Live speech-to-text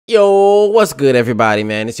Yo, what's good, everybody,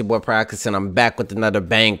 man? It's your boy Practice, and I'm back with another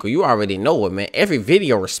banger. You already know it, man. Every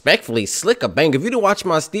video, respectfully, slick a banger. If you didn't watch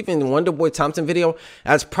my Stephen Wonderboy Thompson video,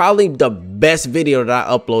 that's probably the best video that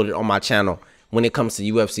I uploaded on my channel when it comes to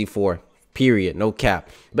UFC 4. Period. No cap.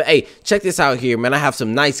 But hey, check this out here, man. I have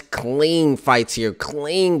some nice, clean fights here,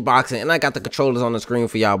 clean boxing, and I got the controllers on the screen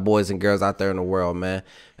for y'all boys and girls out there in the world, man.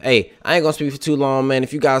 Hey, I ain't gonna speak for too long, man.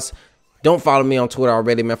 If you guys don't follow me on Twitter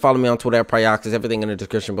already, man, follow me on Twitter at Prioxis. Everything in the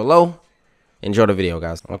description below. Enjoy the video,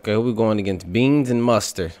 guys. Okay, who we going against? Beans and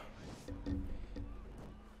mustard.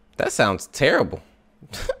 That sounds terrible.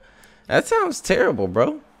 That sounds terrible,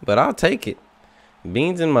 bro. But I'll take it.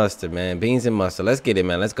 Beans and mustard, man. Beans and mustard. Let's get it,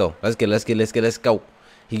 man. Let's go. Let's go.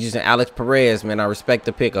 He's using Alex Perez, man. I respect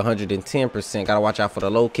the pick 110%. Gotta watch out for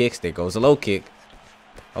the low kicks. There goes the low kick.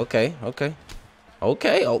 Okay.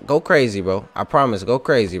 Oh, go crazy, bro. I promise. Go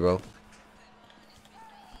crazy, bro.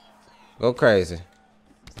 Go crazy.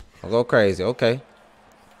 Go crazy. Okay.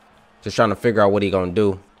 Just trying to figure out what he gonna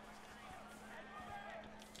do.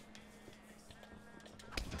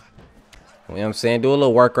 You know what I'm saying? Do a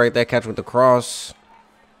little work right there. Catch with the cross.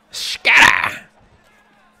 Scatter.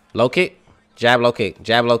 Low kick. Jab, low kick.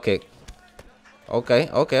 Jab, low kick. Okay.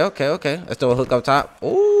 Let's do a hook up top.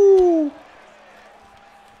 Ooh.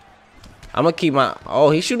 I'm gonna keep my...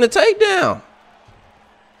 Oh, he's shooting a takedown.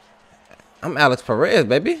 I'm Alex Perez,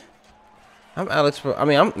 baby. I'm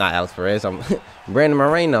not Alex Perez. I'm Brandon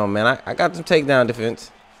Moreno, man. I got some takedown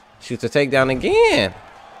defense. Shoots a takedown again.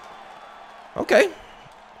 Okay.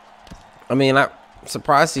 I mean, I'm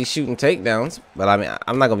surprised he's shooting takedowns, but I mean,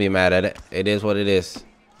 I'm not gonna be mad at it. It is what it is.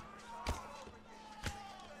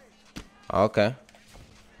 Okay.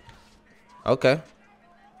 Okay.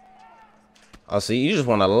 Oh, so you just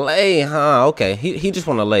want to lay, huh? Okay. He just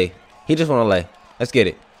want to lay. He just want to lay. Let's get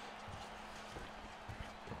it.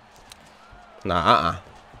 Nah,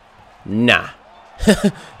 Nah.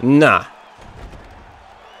 Nah.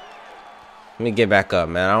 Let me get back up,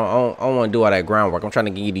 man. I don't want to do all that groundwork. I'm trying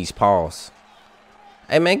to give you these paws.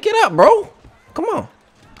 Hey, man, get up, bro. Come on.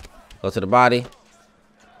 Go to the body.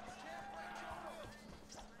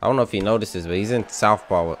 I don't know if he notices, but he's in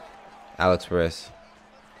southpaw with Alex Perez.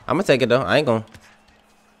 I'm going to take it, though. I ain't going to.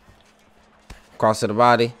 Cross to the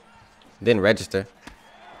body. Didn't register.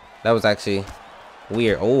 That was actually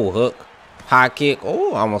weird. Oh, hook. High kick.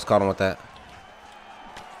 Oh, I almost caught him with that.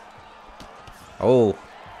 Oh.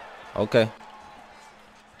 Okay.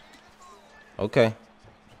 Okay.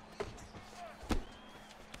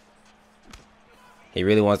 He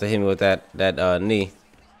really wants to hit me with that knee.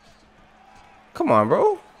 Come on,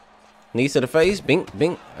 bro. Knees to the face. Bink,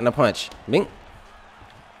 bink, and a punch. Bink.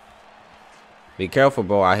 Be careful,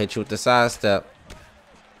 bro. I hit you with the side step.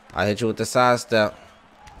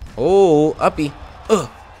 Oh, uppy.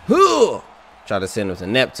 Try to send him to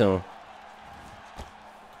Neptune.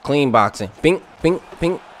 Clean boxing. Bink, bink,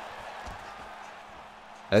 bink.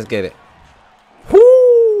 Let's get it.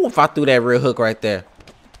 Whoo! If I threw that real hook right there.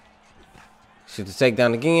 Shoot the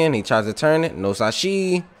takedown again. He tries to turn it. No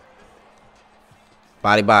sashi.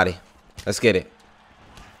 Body. Let's get it.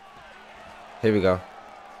 Here we go.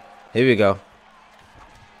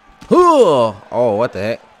 Oh, what the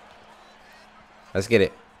heck? Let's get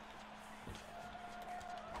it.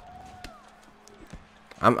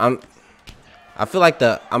 I feel like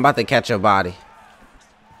I'm about to catch a body.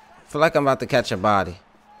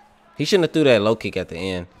 He shouldn't have threw that low kick at the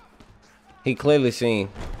end. He clearly seen.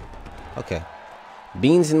 Okay.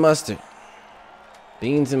 Beans and mustard,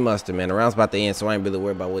 man. The round's about to end, so I ain't really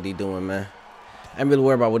worried about what he doing, man. I ain't really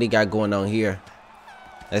worried about what he got going on here.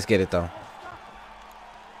 Let's get it, though.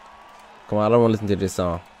 Come on, I don't want to listen to this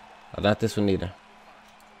song. Not this one either.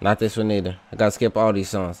 I gotta skip all these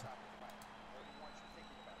songs.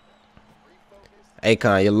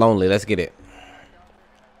 Akon, you're lonely. Let's get it.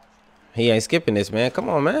 He ain't skipping this, man. Come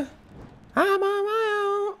on, man. I'm on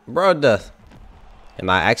my own. Bro does.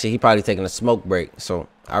 And he probably taking a smoke break, so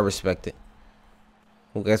I respect it.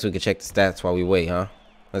 I guess we could check the stats while we wait, huh?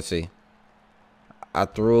 Let's see. I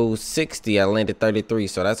threw 60. I landed 33,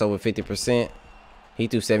 so that's over 50%. He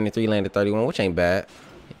threw 73, landed 31, which ain't bad.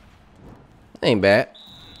 Ain't bad.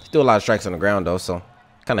 Still a lot of strikes on the ground, though, so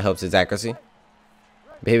kind of helps his accuracy.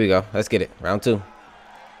 But here we go. Let's get it. Round 2.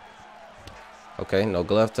 Okay, no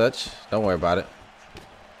glove touch. Don't worry about it.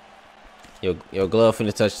 Your glove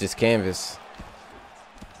finna touch this canvas.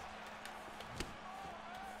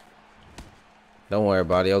 Don't worry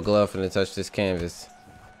about it. Your glove finna touch this canvas.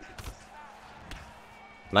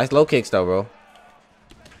 Nice low kicks, though, bro.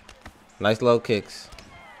 Nice low kicks.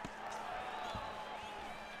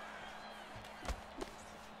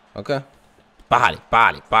 Okay. Body.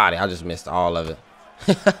 I just missed all of it.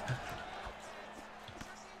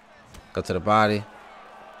 Go to the body.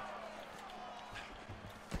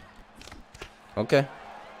 Okay.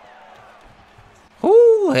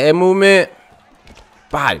 Ooh, head movement.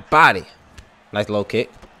 Body. Nice low kick.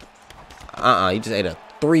 You just ate a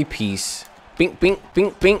 3-piece. Bink.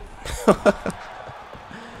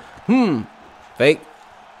 Fake.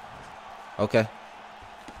 Okay.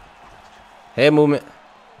 Head movement.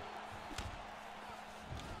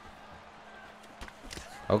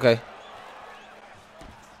 Okay.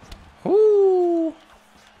 Ooh.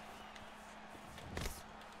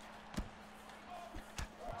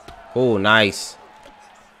 Oh, nice.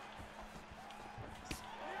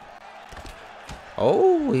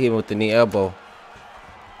 Oh, he hit with the knee elbow.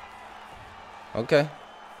 Okay.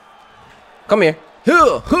 Come here.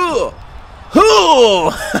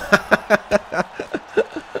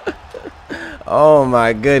 Oh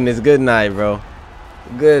my goodness. Good night, bro.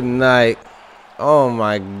 Good night. Oh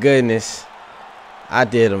my goodness. I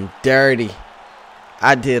did him dirty.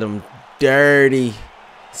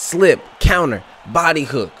 Slip, counter, body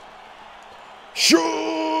hook. Shoo!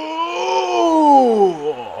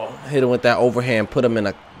 Hit him with that overhand. Put him in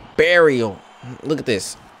a burial. Look at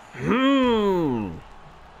this.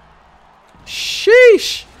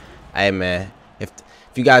 Sheesh. Hey, man. If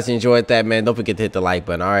you guys enjoyed that, man, don't forget to hit the like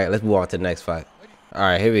button. All right, let's move on to the next fight. All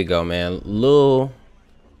right, here we go, man. Lil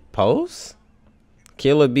Post?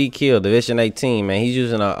 Kill or be killed. Division 18, man. He's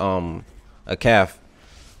using a calf.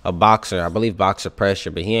 A boxer. I believe boxer pressure,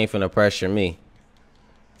 but he ain't finna pressure me.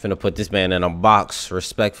 Finna put this man in a box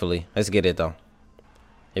respectfully. Let's get it, though.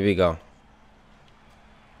 Here we go.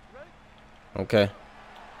 Okay.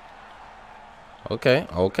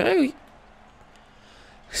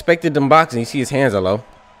 Expected them boxing. You see his hands are low.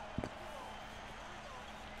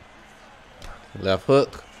 Left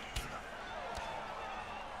hook.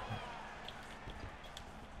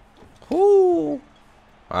 Ooh.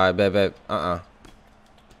 All right, bet.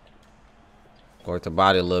 Work the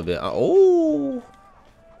body a little bit. Oh.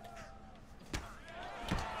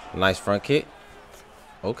 Nice front kick.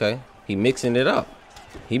 Okay. He mixing it up.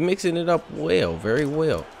 Well. Very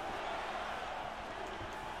well.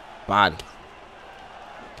 Body.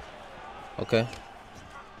 Okay.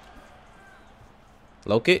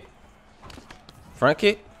 Low kick. Front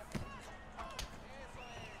kick.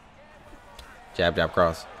 Jab,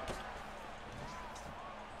 cross.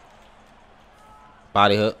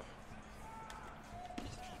 Body hook.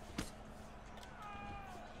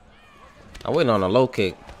 I'm waiting on a low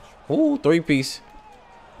kick. Ooh, 3-piece.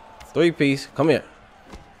 Come here.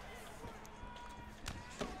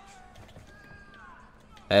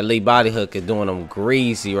 That Lee body hook is doing them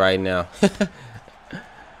greasy right now.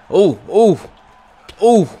 Ooh.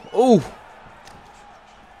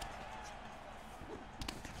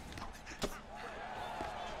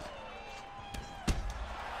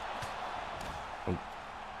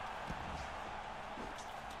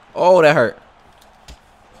 Oh, that hurt.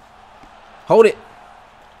 Hold it.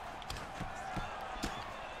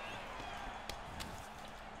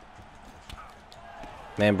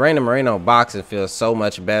 Man, Brandon Moreno boxing feels so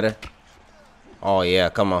much better. Oh, yeah.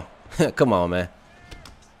 Come on. Come on, man.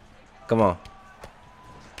 Come on.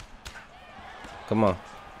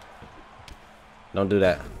 Don't do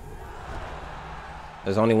that.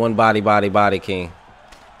 There's only one body, king.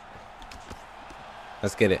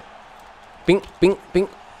 Let's get it. Bink.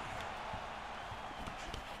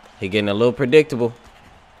 He getting a little predictable.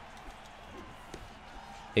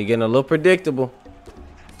 You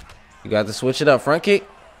got to switch it up. Front kick.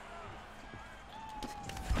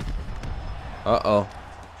 Uh-oh.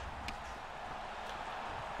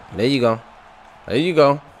 There you go. You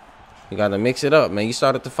got to mix it up, man. You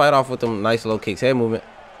started the fight off with them nice low kicks. Head movement.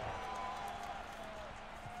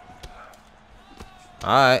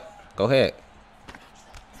 All right. Go ahead.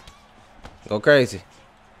 Go crazy.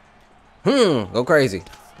 Go crazy.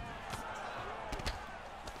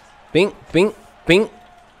 Bink.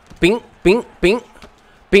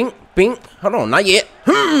 Hold on, not yet.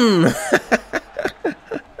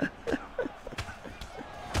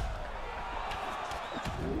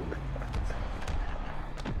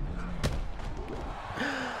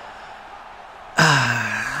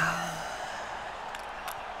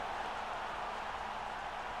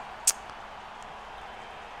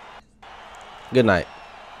 Good night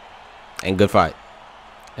and good fight,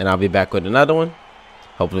 and I'll be back with another one.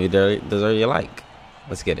 Hopefully they deserve your like.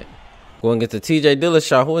 Let's get it. Go and get the TJ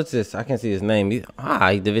Dillashaw. Who is this? I can't see his name. He's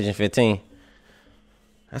Division 15.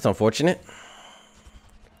 That's unfortunate.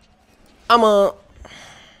 All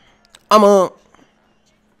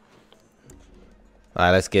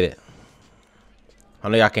right, let's get it. I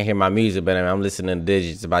know y'all can hear my music, but I'm listening to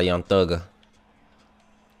Digits by Young Thugger.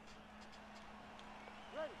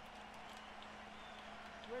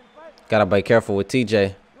 Gotta be careful with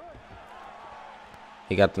TJ.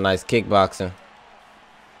 He got the nice kickboxing.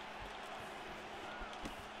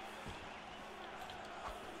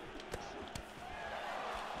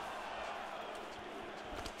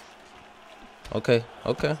 Okay,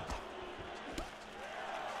 okay.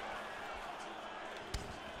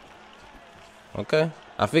 Okay.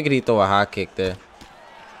 I figured he'd throw a high kick there.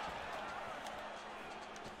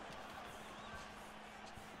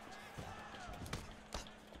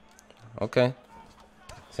 Okay.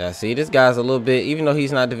 So I see this guy's a little bit, even though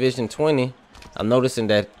he's not Division 20, I'm noticing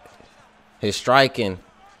that his striking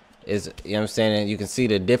is, you know what I'm saying, you can see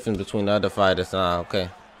the difference between the other fighters. Okay.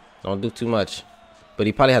 Don't do too much. But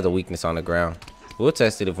he probably has a weakness on the ground. We'll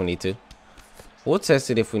test it if we need to. We'll test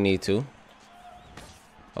it if we need to.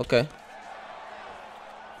 Okay.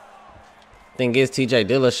 Thing is, TJ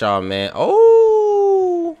Dillashaw, man.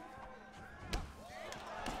 Oh!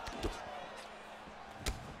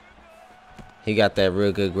 He got that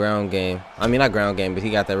real good ground game. I mean, not ground game, but he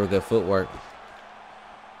got that real good footwork.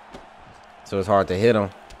 So it's hard to hit him.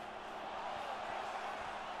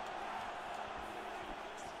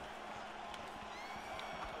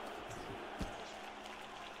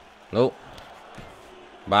 Nope.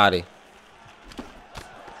 Body.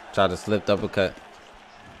 Tried to slip the uppercut.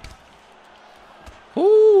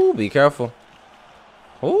 Ooh, be careful.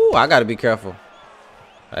 Ooh, I gotta be careful.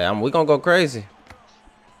 Hey, we gonna go crazy.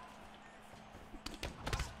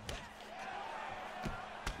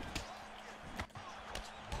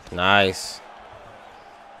 Nice.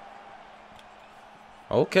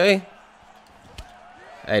 Okay.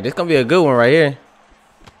 Hey, this gonna be a good one right here.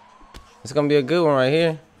 This gonna be a good one right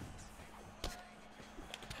here.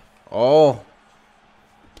 Oh,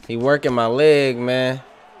 he working my leg, man.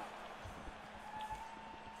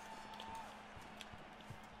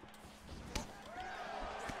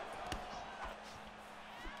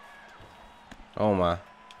 Oh my.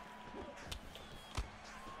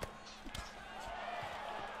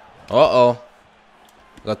 Uh-oh.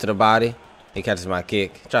 Go to the body. He catches my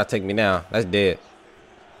kick. Try to take me down. That's dead.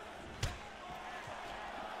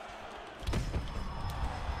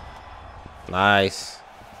 Nice.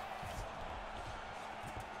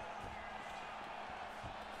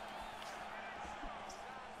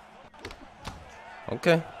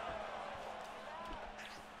 Okay.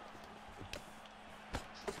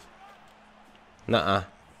 Nuh-uh.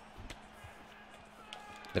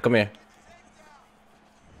 Now come here.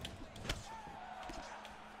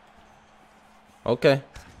 Okay.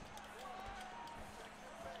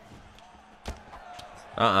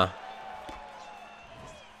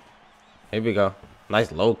 Here we go.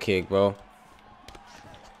 Nice low kick, bro.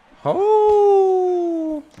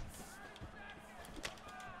 Oh.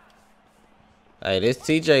 Hey, this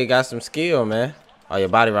TJ got some skill, man. Oh, your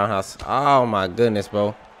body roundhouse. Oh, my goodness,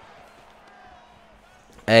 bro.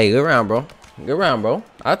 Hey, good round, bro. Good round, bro.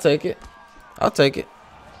 I'll take it. I'll take it.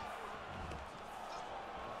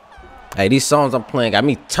 Hey, these songs I'm playing got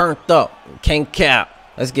me turned up. Can't cap.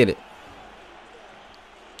 Let's get it.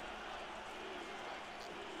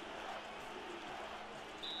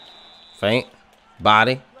 Feint.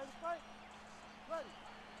 Body.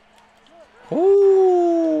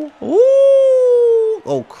 Ooh. Ooh.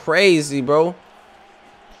 Go crazy, bro.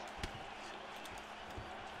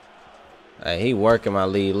 Hey, he working my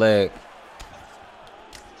lead leg.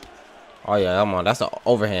 Oh, yeah, come on. That's an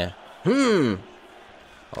overhand.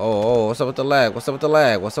 Oh, what's up with the lag? What's up with the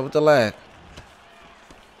lag? What's up with the lag?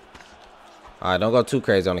 All right, don't go too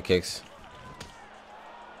crazy on the kicks.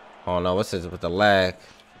 Oh, no. What's this with the lag?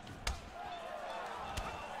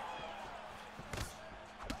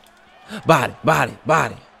 Body, body,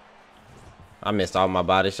 body. I missed all my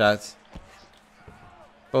body shots.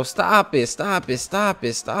 Bro, stop it. Stop it. Stop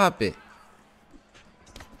it. Stop it.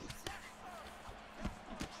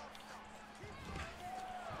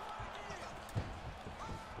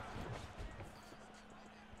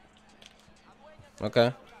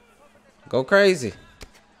 Okay. Go crazy.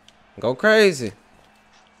 Go crazy.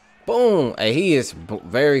 Boom. Hey, he is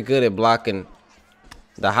very good at blocking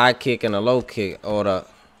the high kick and the low kick. Or the...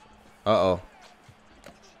 Uh-oh.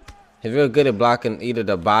 He's real good at blocking either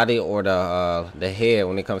the body or the head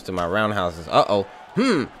when it comes to my roundhouses. Uh-oh.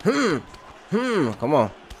 Come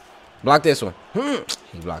on. Block this one.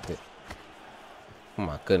 He blocked it. Oh,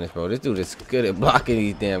 my goodness, bro. This dude is good at blocking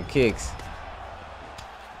these damn kicks.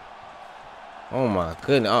 Oh my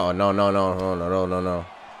goodness. Oh no.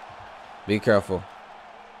 Be careful.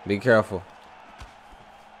 Be careful.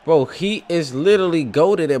 Bro, he is literally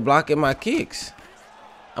goated at blocking my kicks.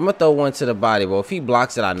 I'm gonna throw one to the body, bro. If he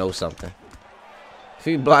blocks it, I know something. If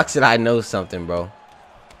he blocks it, I know something, bro.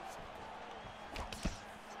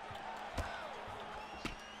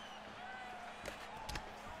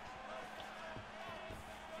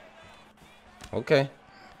 Okay.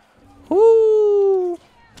 Woo!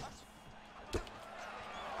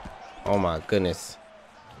 Oh my goodness.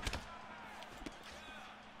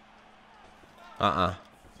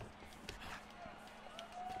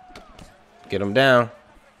 Get him down.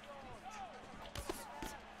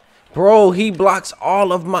 Bro, he blocks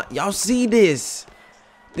all of my... Y'all see this?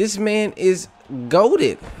 This man is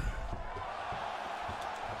goated.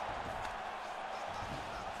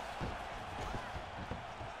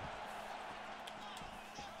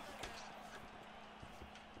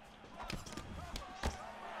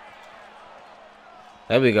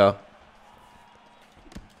 There we go.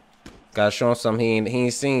 Gotta show him something he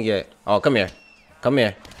ain't seen yet. Oh, come here. Come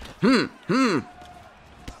here.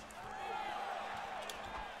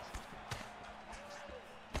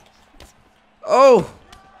 Oh.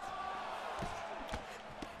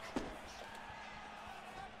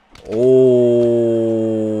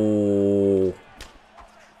 Oh.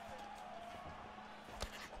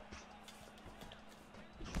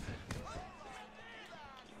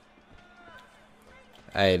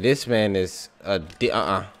 Hey, this man is a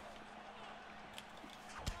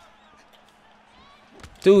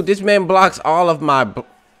Dude, this man blocks all of my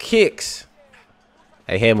kicks.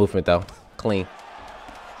 Hey, head movement though. Clean.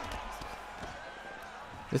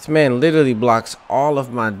 This man literally blocks all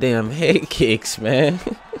of my damn head kicks, man.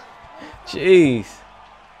 Jeez.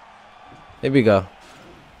 There we go.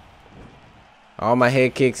 All my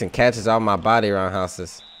head kicks and catches all my body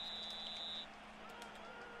roundhouses.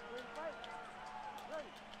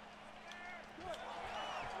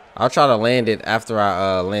 I'll try to land it after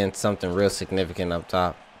I land something real significant up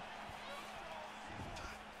top.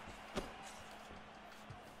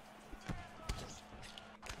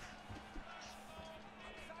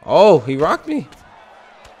 Oh, he rocked me.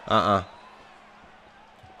 Right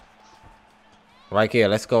here.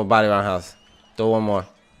 Let's go body roundhouse. Throw one more.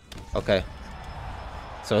 Okay.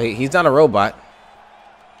 So he's not a robot.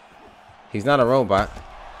 He's not a robot.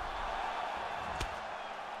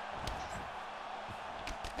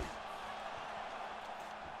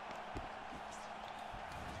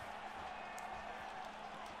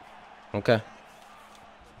 Okay.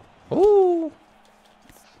 Ooh.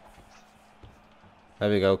 There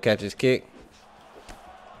we go. Catch his kick.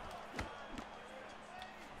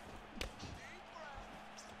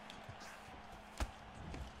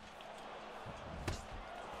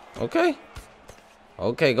 Okay.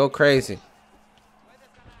 Okay, go crazy.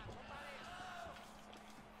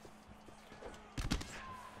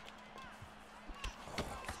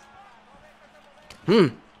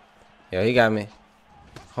 Yeah, he got me.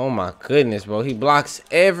 Oh my goodness, bro. He blocks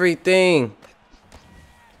everything.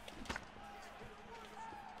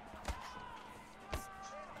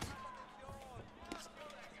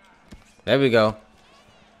 There we go.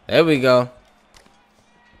 There we go.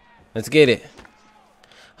 Let's get it.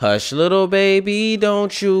 Hush, little baby,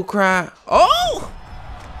 don't you cry. Oh!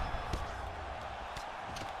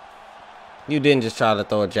 You didn't just try to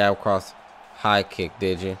throw a jab cross high kick,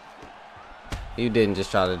 did you? You didn't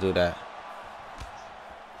just try to do that.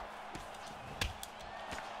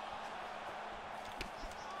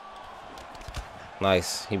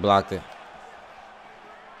 Nice. He blocked it.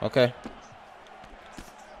 Okay.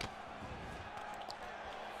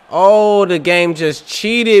 Oh, the game just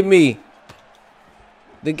cheated me.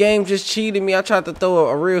 The game just cheated me. I tried to throw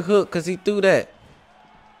a real hook because he threw that.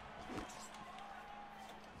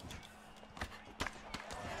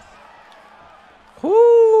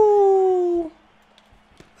 Whoo.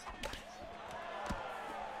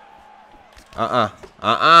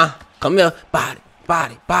 Come here. Body,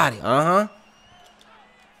 body, body.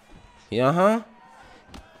 Yeah,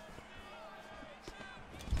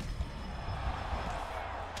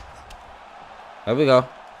 There we go.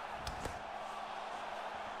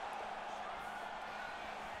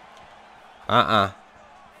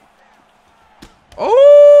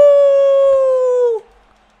 Oh.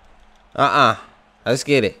 Let's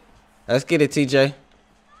get it. Let's get it, TJ.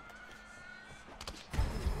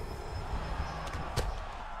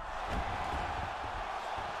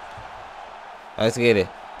 Let's get it.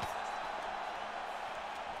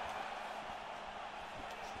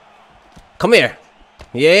 Come here.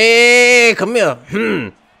 Yeah, come here.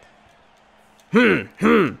 Hey,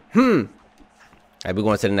 we're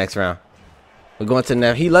going to the next round. We're going to the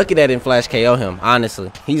next. He lucky that didn't flash KO him,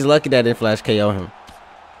 honestly. He's lucky that didn't flash KO him.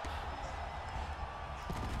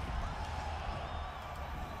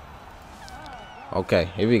 Okay,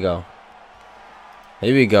 here we go.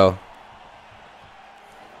 Here we go.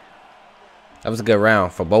 That was a good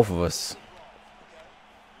round for both of us.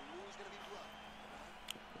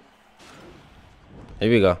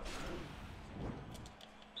 Here we go.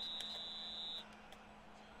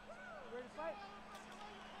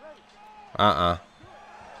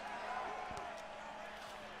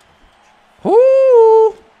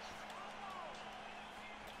 Whoo!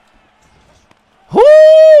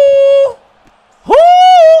 Whoo! Whoo!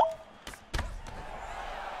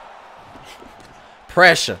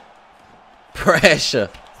 Pressure. Pressure.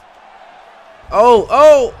 Oh,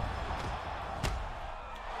 oh.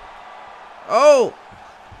 Oh.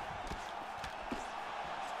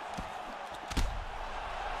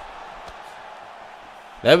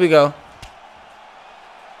 There we go.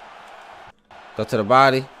 Go to the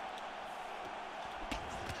body.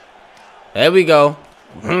 There we go.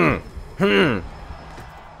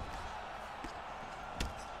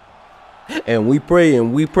 And we pray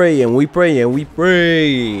and we pray and we pray and we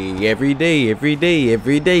pray every day, every day,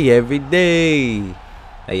 every day, every day.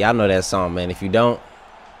 Hey, y'all know that song, man. If you don't,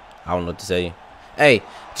 I don't know what to say. Hey,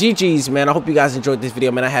 GG's, man. I hope you guys enjoyed this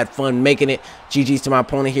video, man. I had fun making it. GG's to my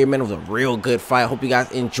opponent here, man. It was a real good fight. I hope you guys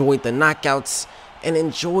enjoyed the knockouts and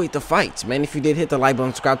enjoyed the fights, man. If you did, hit the like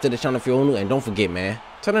button, subscribe to the channel if you're new, and don't forget, man,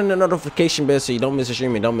 turn on the notification bell so you don't miss a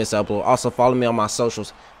stream and don't miss an upload. Also, follow me on my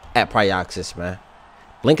socials at Pryoxis, man.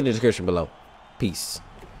 Link in the description below. Peace.